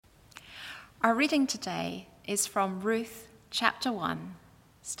Our reading today is from Ruth chapter 1,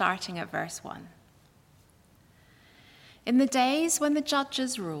 starting at verse 1. In the days when the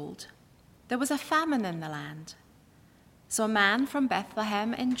judges ruled, there was a famine in the land. So a man from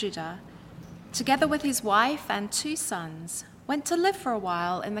Bethlehem in Judah, together with his wife and 2 sons, went to live for a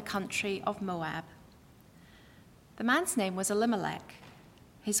while in the country of Moab. The man's name was Elimelech.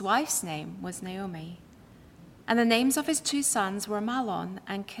 His wife's name was Naomi. And the names of his 2 sons were Mahlon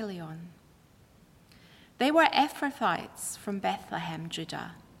and Chilion. They were Ephrathites from Bethlehem,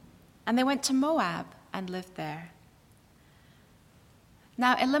 Judah, and they went to Moab and lived there.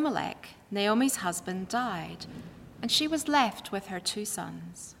 Now Elimelech, Naomi's husband, died, and she was left with her 2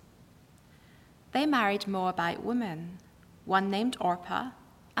 sons. They married Moabite women, one named Orpah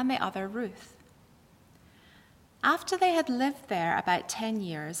and the other Ruth. After they had lived there about 10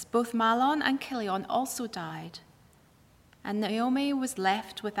 years, both Mahlon and Chilion also died, and Naomi was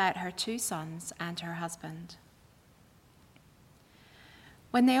left without her 2 sons and her husband.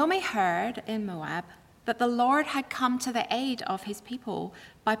 When Naomi heard in Moab that the Lord had come to the aid of his people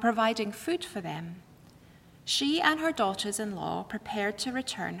by providing food for them, she and her daughters-in-law prepared to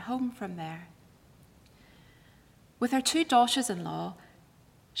return home from there. With her 2 daughters-in-law,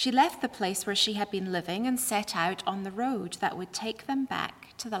 she left the place where she had been living and set out on the road that would take them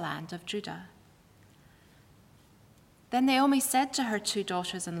back to the land of Judah. Then Naomi said to her 2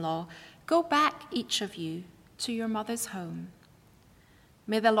 daughters-in-law, "Go back, each of you, to your mother's home.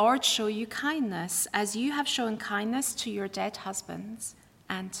 May the Lord show you kindness as you have shown kindness to your dead husbands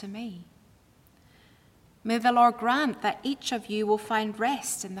and to me. May the Lord grant that each of you will find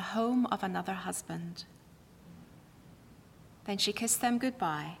rest in the home of another husband." Then she kissed them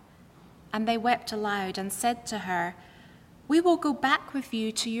goodbye, and they wept aloud and said to her, "We will go back with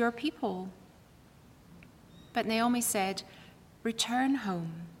you to your people." But Naomi said, "Return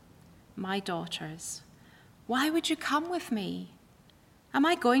home, my daughters. Why would you come with me? Am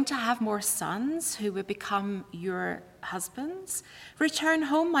I going to have more sons who would become your husbands? Return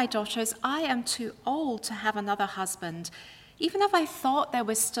home, my daughters. I am too old to have another husband. Even if I thought there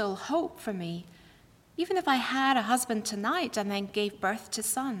was still hope for me, even if I had a husband tonight and then gave birth to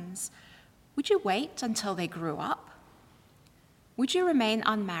sons, would you wait until they grew up? Would you remain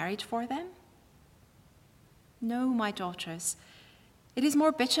unmarried for them? No, my daughters, it is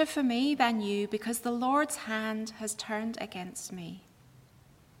more bitter for me than you because the Lord's hand has turned against me."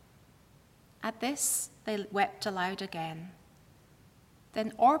 At this, they wept aloud again.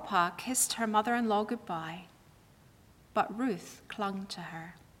 Then Orpah kissed her mother-in-law goodbye, but Ruth clung to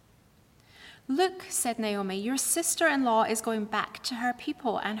her. "Look," said Naomi, "your sister-in-law is going back to her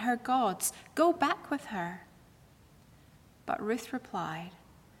people and her gods. Go back with her." But Ruth replied,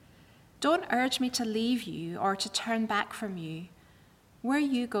 "Don't urge me to leave you or to turn back from you. Where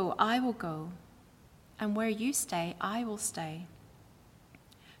you go, I will go, and where you stay, I will stay.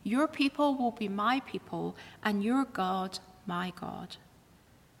 Your people will be my people, and your God, my God.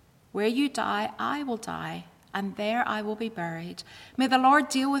 Where you die, I will die, and there I will be buried. May the Lord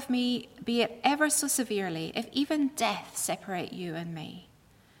deal with me, be it ever so severely, if even death separate you and me."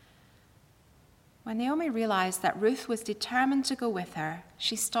 When Naomi realized that Ruth was determined to go with her,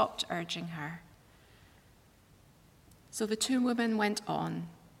 she stopped urging her. So the 2 women went on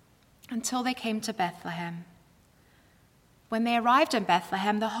until they came to Bethlehem. When they arrived in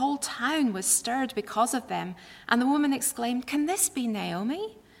Bethlehem, the whole town was stirred because of them, and the woman exclaimed, "Can this be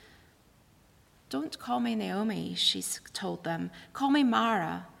Naomi?" "Don't call me Naomi," she told them. "Call me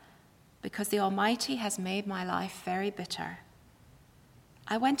Mara, because the Almighty has made my life very bitter.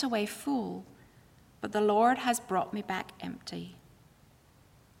 I went away full, but the Lord has brought me back empty.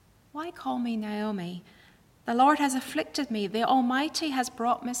 Why call me Naomi? The Lord has afflicted me. The Almighty has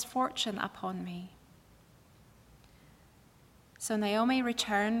brought misfortune upon me." So Naomi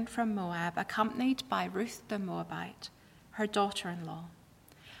returned from Moab, accompanied by Ruth the Moabite, her daughter-in-law,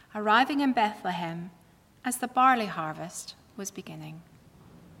 arriving in Bethlehem as the barley harvest was beginning.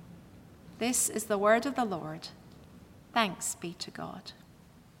 This is the word of the Lord. Thanks be to God.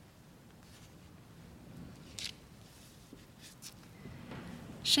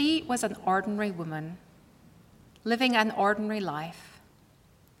 She was an ordinary woman, living an ordinary life.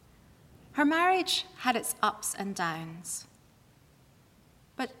 Her marriage had its ups and downs,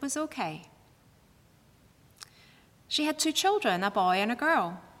 but was okay. She had 2 children, a boy and a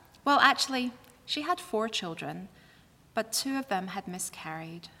girl. Well, actually, she had 4 children, but 2 of them had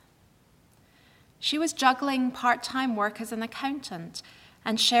miscarried. She was juggling part-time work as an accountant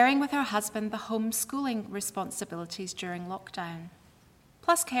and sharing with her husband the homeschooling responsibilities during lockdown,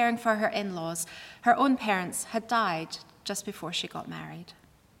 plus caring for her in-laws. Her own parents had died just before she got married.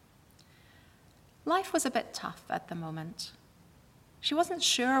 life was a bit tough at the moment. She wasn't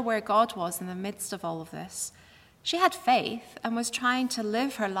sure where God was in the midst of all of this. She had faith and was trying to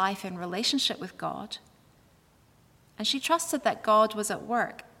live her life in relationship with God. And she trusted that God was at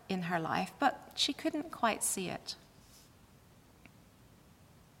work in her life, but she couldn't quite see it.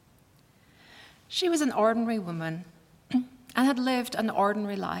 She was an ordinary woman and had lived an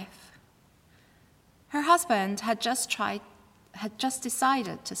ordinary life. Her husband had just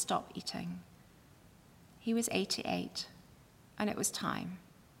decided to stop eating. He was 88, and it was time.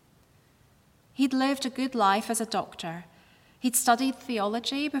 He'd lived a good life as a doctor. He'd studied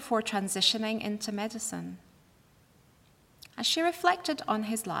theology before transitioning into medicine. As she reflected on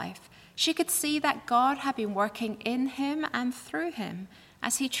his life, she could see that God had been working in him and through him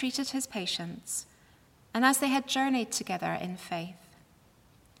as he treated his patients, and as they had journeyed together in faith.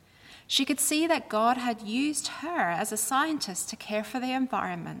 She could see that God had used her as a scientist to care for the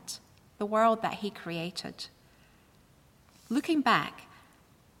environment, the world that he created. Looking back,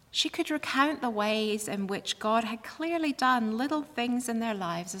 she could recount the ways in which God had clearly done little things in their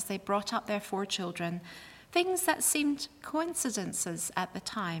lives as they brought up their 4 children, things that seemed coincidences at the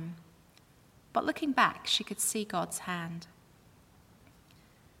time. But looking back, she could see God's hand.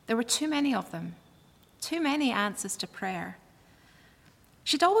 There were too many of them, too many answers to prayer.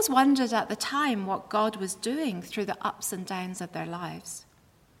 She'd always wondered at the time what God was doing through the ups and downs of their lives.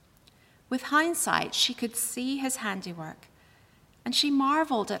 With hindsight, she could see his handiwork, and she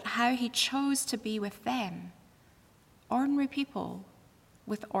marveled at how he chose to be with them, ordinary people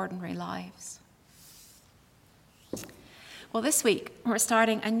with ordinary lives. Well, this week, we're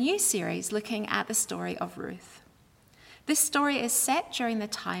starting a new series looking at the story of Ruth. This story is set during the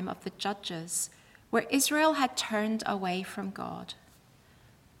time of the Judges, where Israel had turned away from God.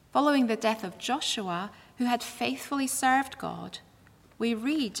 Following the death of Joshua, who had faithfully served God, we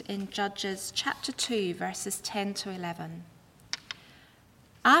read in Judges chapter 2, verses 10 to 11.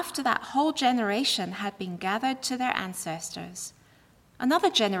 After that whole generation had been gathered to their ancestors,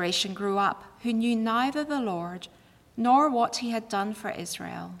 another generation grew up who knew neither the Lord nor what he had done for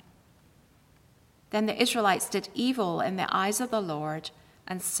Israel. Then the Israelites did evil in the eyes of the Lord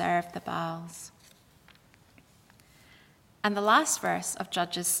and served the Baals. And the last verse of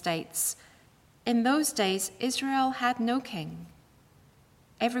Judges states, "In those days Israel had no king.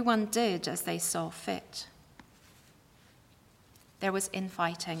 Everyone did as they saw fit." There was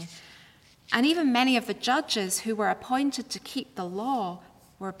infighting, and even many of the judges who were appointed to keep the law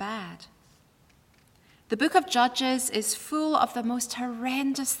were bad. The book of Judges is full of the most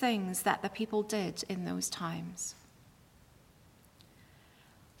horrendous things that the people did in those times.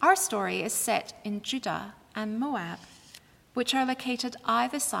 Our story is set in Judah and Moab, which are located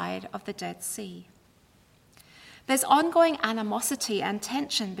either side of the Dead Sea. There's ongoing animosity and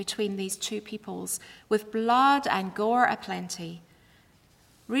tension between these two peoples, with blood and gore aplenty.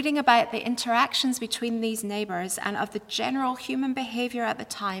 Reading about the interactions between these neighbors and of the general human behavior at the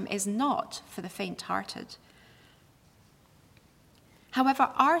time is not for the faint-hearted.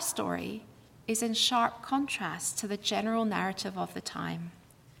 However, our story is in sharp contrast to the general narrative of the time.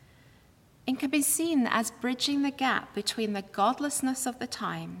 It can be seen as bridging the gap between the godlessness of the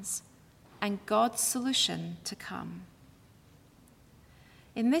times and God's solution to come.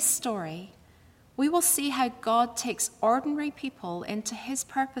 In this story, we will see how God takes ordinary people into his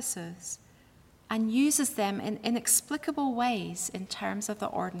purposes and uses them in inexplicable ways in terms of the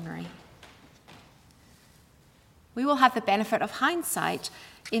ordinary. We will have the benefit of hindsight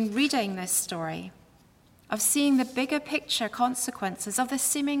in reading this story, of seeing the bigger picture consequences of the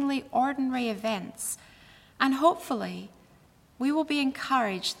seemingly ordinary events, and hopefully we will be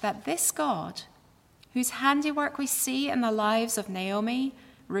encouraged that this God, whose handiwork we see in the lives of Naomi,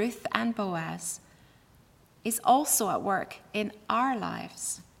 Ruth, and Boaz, is also at work in our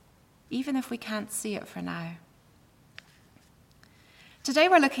lives, even if we can't see it for now. Today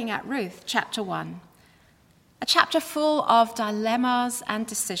we're looking at Ruth, chapter 1, a chapter full of dilemmas and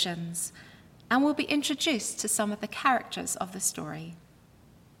decisions, and we'll be introduced to some of the characters of the story.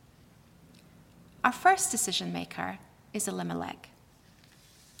 Our first decision maker is Elimelech.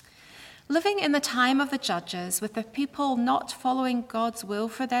 Living in the time of the Judges, with the people not following God's will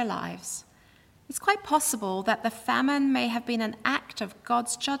for their lives, it's quite possible that the famine may have been an act of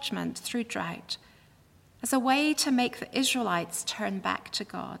God's judgment through drought, as a way to make the Israelites turn back to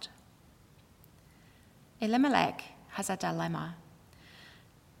God. Elimelech has a dilemma.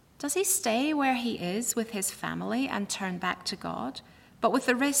 Does he stay where he is with his family and turn back to God, but with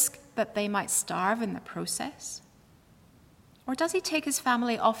the risk that they might starve in the process? Or does he take his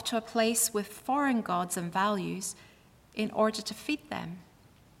family off to a place with foreign gods and values in order to feed them?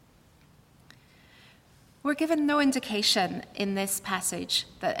 We're given no indication in this passage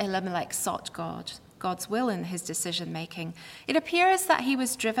that Elimelech sought God's will in his decision-making. It appears that he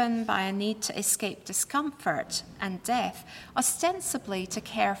was driven by a need to escape discomfort and death, ostensibly to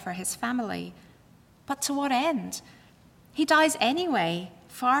care for his family. But to what end? He dies anyway,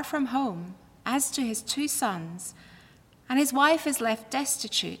 far from home, as do his 2 sons, and his wife is left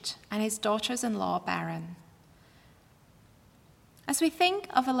destitute and his daughters-in-law barren. As we think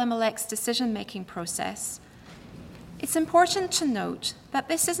of Elimelech's decision-making process, it's important to note that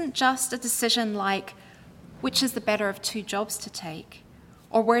this isn't just a decision like which is the better of 2 jobs to take,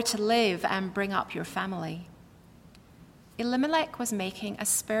 or where to live and bring up your family. Elimelech was making a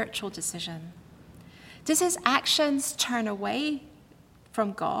spiritual decision. Does his actions turn away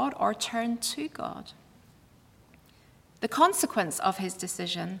from God or turn to God? The consequence of his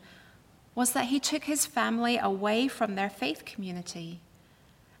decision was that he took his family away from their faith community,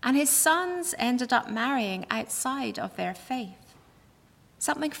 and his sons ended up marrying outside of their faith,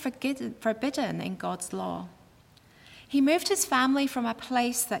 something forbidden in God's law. He moved his family from a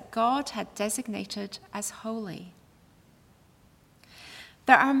place that God had designated as holy.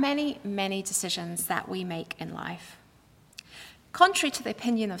 There are many, many decisions that we make in life. Contrary to the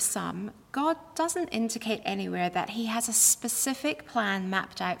opinion of some, God doesn't indicate anywhere that he has a specific plan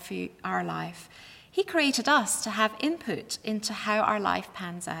mapped out for our life. He created us to have input into how our life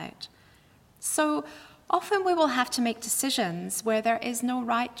pans out. So often we will have to make decisions where there is no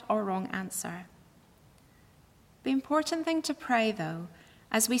right or wrong answer. The important thing to pray, though,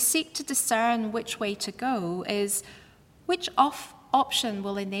 as we seek to discern which way to go, is which option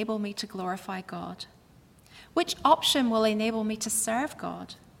will enable me to glorify God? Which option will enable me to serve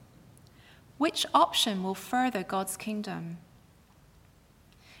God? Which option will further God's kingdom?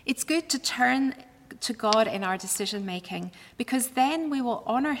 It's good to turn to God in our decision-making, because then we will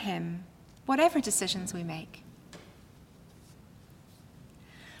honor him, whatever decisions we make.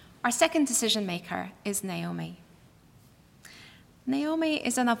 Our second decision-maker is Naomi. Naomi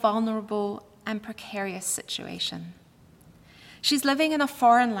is in a vulnerable and precarious situation. She's living in a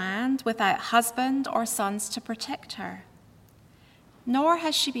foreign land without husband or sons to protect her. Nor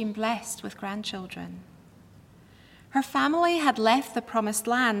has she been blessed with grandchildren. Her family had left the promised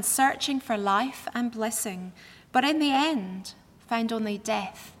land searching for life and blessing, but in the end found only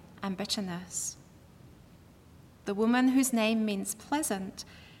death and bitterness. The woman whose name means pleasant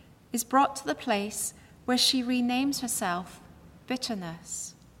is brought to the place where she renames herself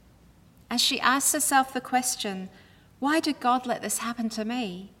Bitterness. As she asks herself the question, why did God let this happen to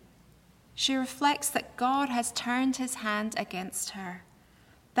me? She reflects that God has turned his hand against her,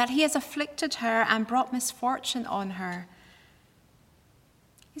 that he has afflicted her and brought misfortune on her.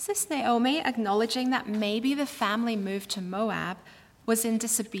 Is this Naomi acknowledging that maybe the family move to Moab was in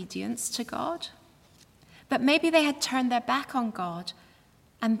disobedience to God? But maybe they had turned their back on God,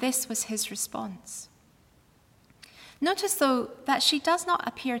 and this was his response. Notice, though, that she does not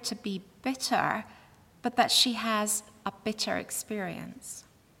appear to be bitter, but that she has a bitter experience.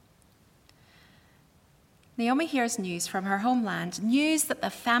 Naomi hears news from her homeland, news that the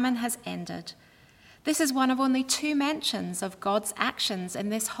famine has ended. This is one of only 2 mentions of God's actions in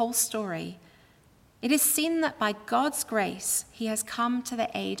this whole story. It is seen that by God's grace, he has come to the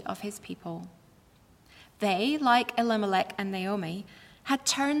aid of his people. They, like Elimelech and Naomi, had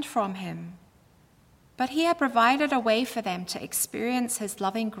turned from him, but he had provided a way for them to experience his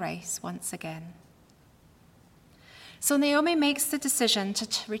loving grace once again. So Naomi makes the decision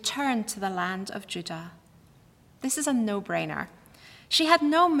to return to the land of Judah. This is a no-brainer. She had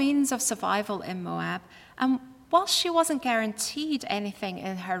no means of survival in Moab, and while she wasn't guaranteed anything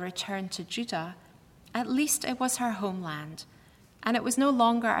in her return to Judah, at least it was her homeland, and it was no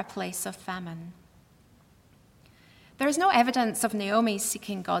longer a place of famine. There is no evidence of Naomi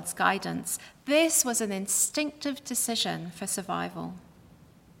seeking God's guidance. This was an instinctive decision for survival.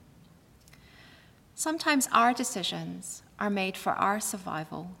 Sometimes our decisions are made for our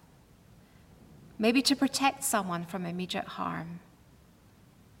survival, maybe to protect someone from immediate harm,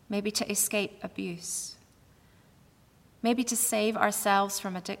 maybe to escape abuse, maybe to save ourselves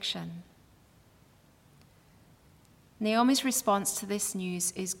from addiction. Naomi's response to this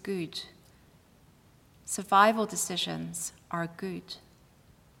news is good. Survival decisions are good.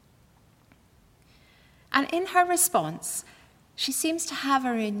 And in her response, she seems to have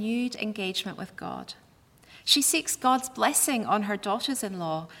a renewed engagement with God. She seeks God's blessing on her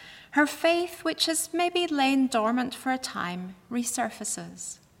daughters-in-law. Her faith, which has maybe lain dormant for a time,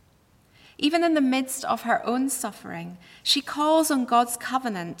 resurfaces. Even in the midst of her own suffering, she calls on God's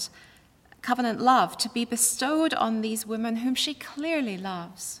covenant love to be bestowed on these women whom she clearly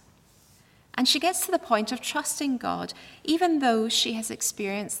loves. and she gets to the point of trusting God, even though she has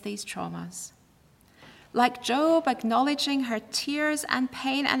experienced these traumas. Like Job, acknowledging her tears and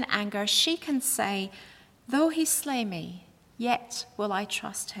pain and anger, she can say, "Though he slay me, yet will I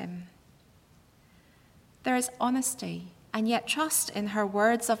trust him." There is honesty and yet trust in her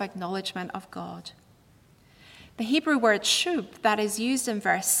words of acknowledgement of God. The Hebrew word shub that is used in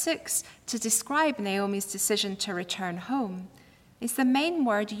verse 6 to describe Naomi's decision to return home is the main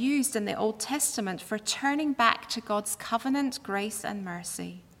word used in the Old Testament for turning back to God's covenant grace and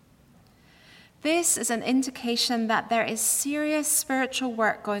mercy. This is an indication that there is serious spiritual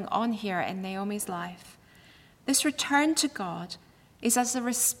work going on here in Naomi's life. This return to God is as a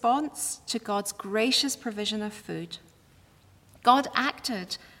response to God's gracious provision of food. God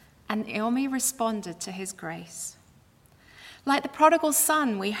acted, and Naomi responded to his grace. Like the prodigal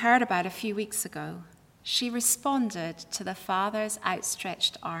son we heard about a few weeks ago, she responded to the father's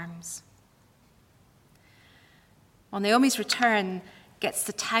outstretched arms. Well, Naomi's return gets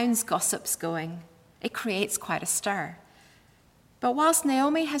the town's gossips going. It creates quite a stir. But whilst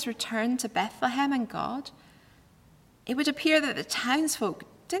Naomi has returned to Bethlehem and God, it would appear that the townsfolk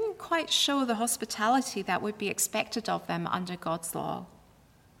didn't quite show the hospitality that would be expected of them under God's law.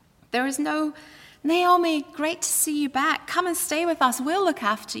 There is no, "Naomi, great to see you back. Come and stay with us. We'll look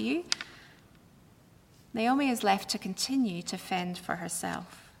after you." Naomi is left to continue to fend for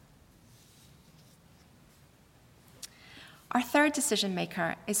herself. Our third decision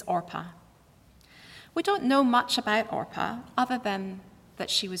maker is Orpah. We don't know much about Orpah other than that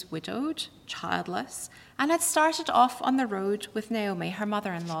she was widowed, childless, and had started off on the road with Naomi, her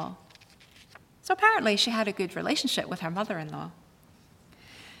mother-in-law. So apparently she had a good relationship with her mother-in-law.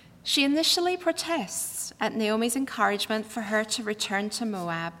 She initially protests at Naomi's encouragement for her to return to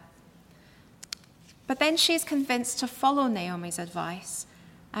Moab. But then she is convinced to follow Naomi's advice,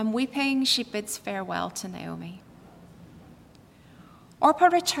 and weeping, she bids farewell to Naomi. Orpah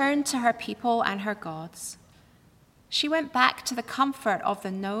returned to her people and her gods. She went back to the comfort of the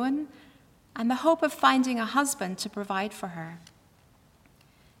known and the hope of finding a husband to provide for her.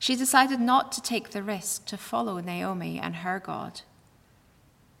 She decided not to take the risk to follow Naomi and her God.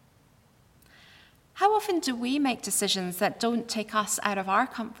 How often do we make decisions that don't take us out of our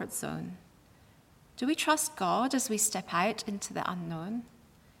comfort zone? Do we trust God as we step out into the unknown?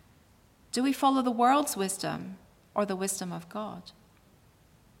 Do we follow the world's wisdom or the wisdom of God?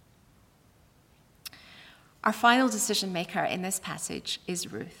 Our final decision maker in this passage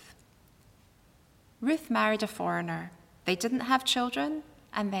is Ruth. Ruth married a foreigner. They didn't have children,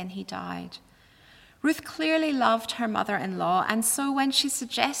 and then he died. Ruth clearly loved her mother-in-law, and so when she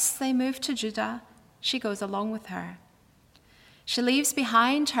suggests they move to Judah, she goes along with her. She leaves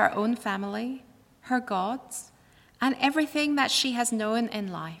behind her own family, her gods, and everything that she has known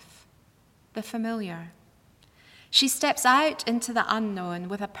in life, the familiar. She steps out into the unknown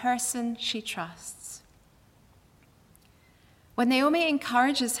with a person she trusts. When Naomi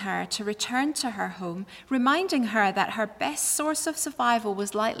encourages her to return to her home, reminding her that her best source of survival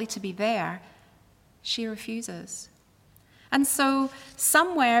was likely to be there, she refuses. And so,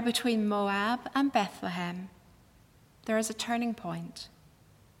 somewhere between Moab and Bethlehem, there is a turning point.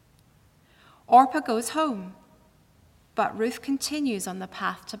 Orpah goes home, but Ruth continues on the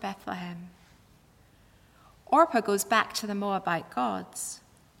path to Bethlehem. Orpah goes back to the Moabite gods,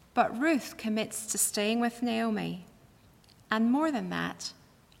 but Ruth commits to staying with Naomi, and more than that,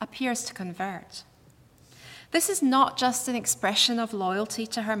 appears to convert. This is not just an expression of loyalty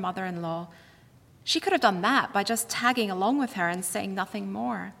to her mother-in-law. She could have done that by just tagging along with her and saying nothing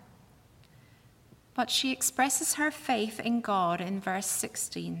more. But she expresses her faith in God in verse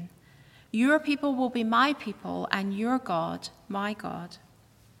 16. "Your people will be my people, and your God, my God."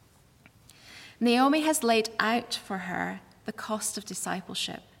 Naomi has laid out for her the cost of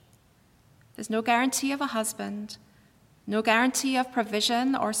discipleship. There's no guarantee of a husband, no guarantee of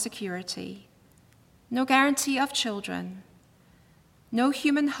provision or security, no guarantee of children, no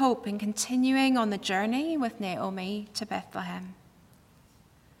human hope in continuing on the journey with Naomi to Bethlehem.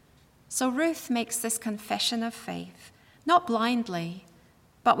 So Ruth makes this confession of faith, not blindly,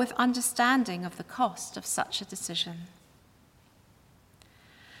 but with understanding of the cost of such a decision.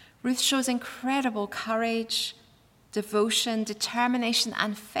 Ruth shows incredible courage, devotion, determination,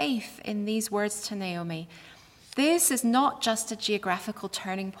 and faith in these words to Naomi. This is not just a geographical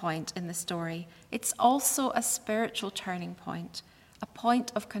turning point in the story. It's also a spiritual turning point, a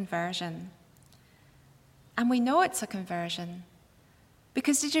point of conversion. And we know it's a conversion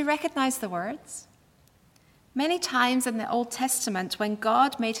because did you recognize the words? Many times in the Old Testament, when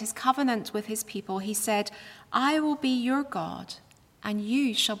God made his covenant with his people, he said, "I will be your God, and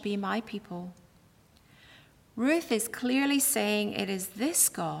you shall be my people. Ruth is clearly saying it is this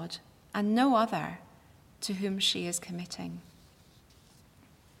God and no other to whom she is committing.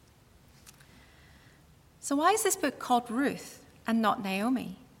 So why is this book called Ruth and not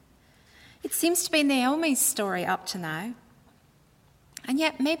Naomi? It seems to be Naomi's story up to now. And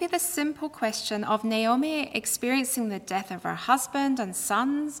yet maybe the simple question of Naomi experiencing the death of her husband and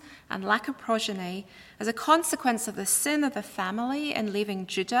sons and lack of progeny as a consequence of the sin of the family in leaving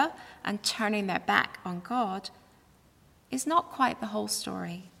Judah and turning their back on God is not quite the whole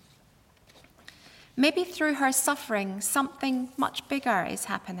story. Maybe through her suffering, something much bigger is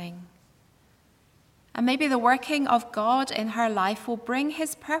happening. And maybe the working of God in her life will bring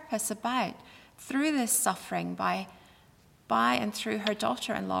his purpose about through this suffering by and through her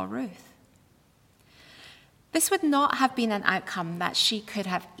daughter-in-law, Ruth. This would not have been an outcome that she could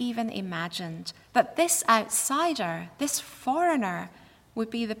have even imagined, that this outsider, this foreigner, would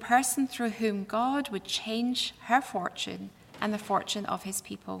be the person through whom God would change her fortune and the fortune of his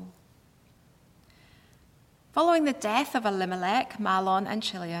people. Following the death of Elimelech, Mahlon, and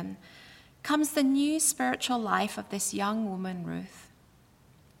Chilion, comes the new spiritual life of this young woman, Ruth.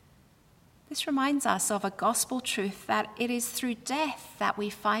 This reminds us of a gospel truth that it is through death that we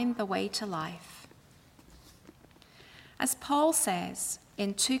find the way to life. As Paul says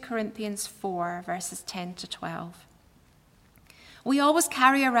in 2 Corinthians 4, verses 10 to 12, we always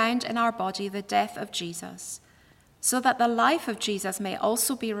carry around in our body the death of Jesus, so that the life of Jesus may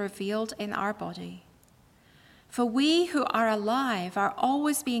also be revealed in our body. For we who are alive are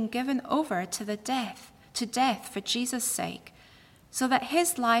always being given over to death for Jesus' sake, so that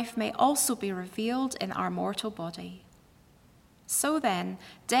his life may also be revealed in our mortal body. So then,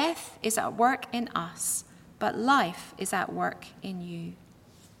 death is at work in us, but life is at work in you.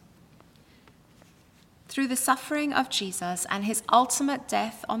 Through the suffering of Jesus and his ultimate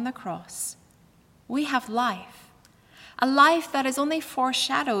death on the cross, we have life, a life that is only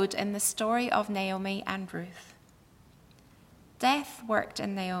foreshadowed in the story of Naomi and Ruth. Death worked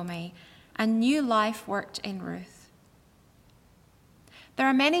in Naomi, and new life worked in Ruth. There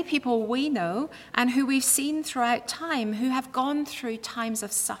are many people we know and who we've seen throughout time who have gone through times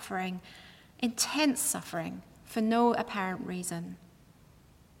of suffering, intense suffering, for no apparent reason.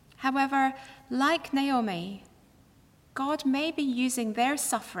 However, like Naomi, God may be using their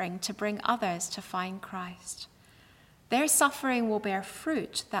suffering to bring others to find Christ. Their suffering will bear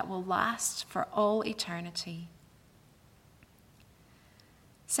fruit that will last for all eternity.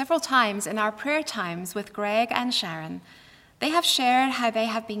 Several times in our prayer times with Greg and Sharon, they have shared how they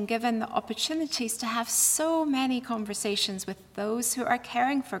have been given the opportunities to have so many conversations with those who are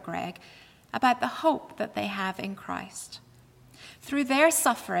caring for Greg about the hope that they have in Christ. Through their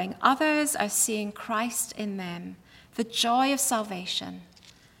suffering, others are seeing Christ in them, the joy of salvation,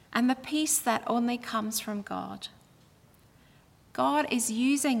 and the peace that only comes from God. God is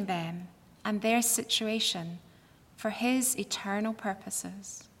using them and their situation for his eternal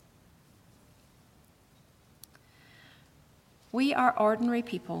purposes. We are ordinary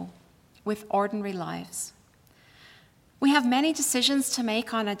people with ordinary lives. We have many decisions to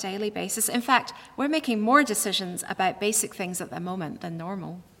make on a daily basis. In fact, we're making more decisions about basic things at the moment than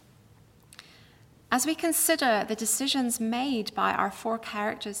normal. As we consider the decisions made by our four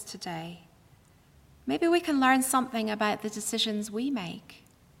characters today, maybe we can learn something about the decisions we make.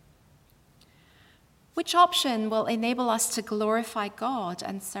 Which option will enable us to glorify God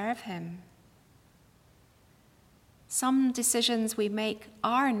and serve him? Some decisions we make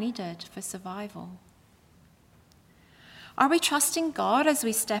are needed for survival. Are we trusting God as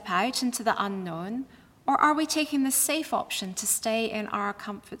we step out into the unknown, or are we taking the safe option to stay in our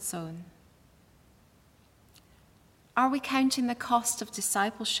comfort zone? Are we counting the cost of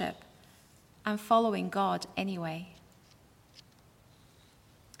discipleship and following God anyway?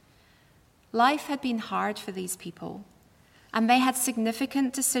 Life had been hard for these people, and they had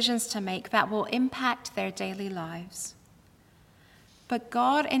significant decisions to make that will impact their daily lives. But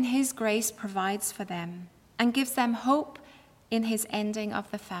God in his grace provides for them and gives them hope in his ending of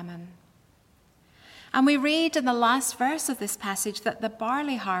the famine. And we read in the last verse of this passage that the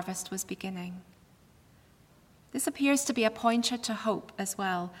barley harvest was beginning. This appears to be a pointer to hope as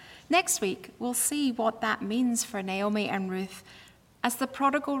well. Next week, we'll see what that means for Naomi and Ruth as the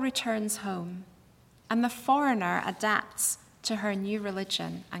prodigal returns home and the foreigner adapts to her new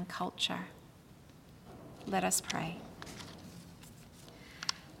religion and culture. Let us pray.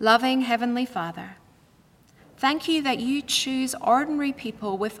 Loving Heavenly Father, thank you that you choose ordinary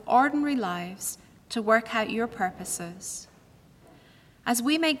people with ordinary lives to work out your purposes. As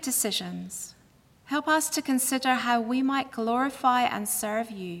we make decisions, Help us to consider how we might glorify and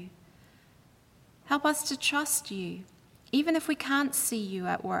serve you. Help us to trust you, even if we can't see you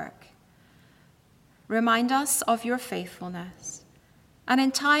at work. Remind us of your faithfulness, and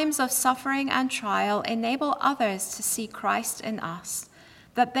in times of suffering and trial, enable others to see Christ in us,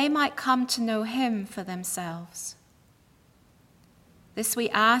 that they might come to know him for themselves. This we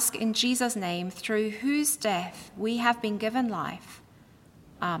ask in Jesus' name, through whose death we have been given life.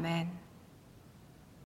 Amen.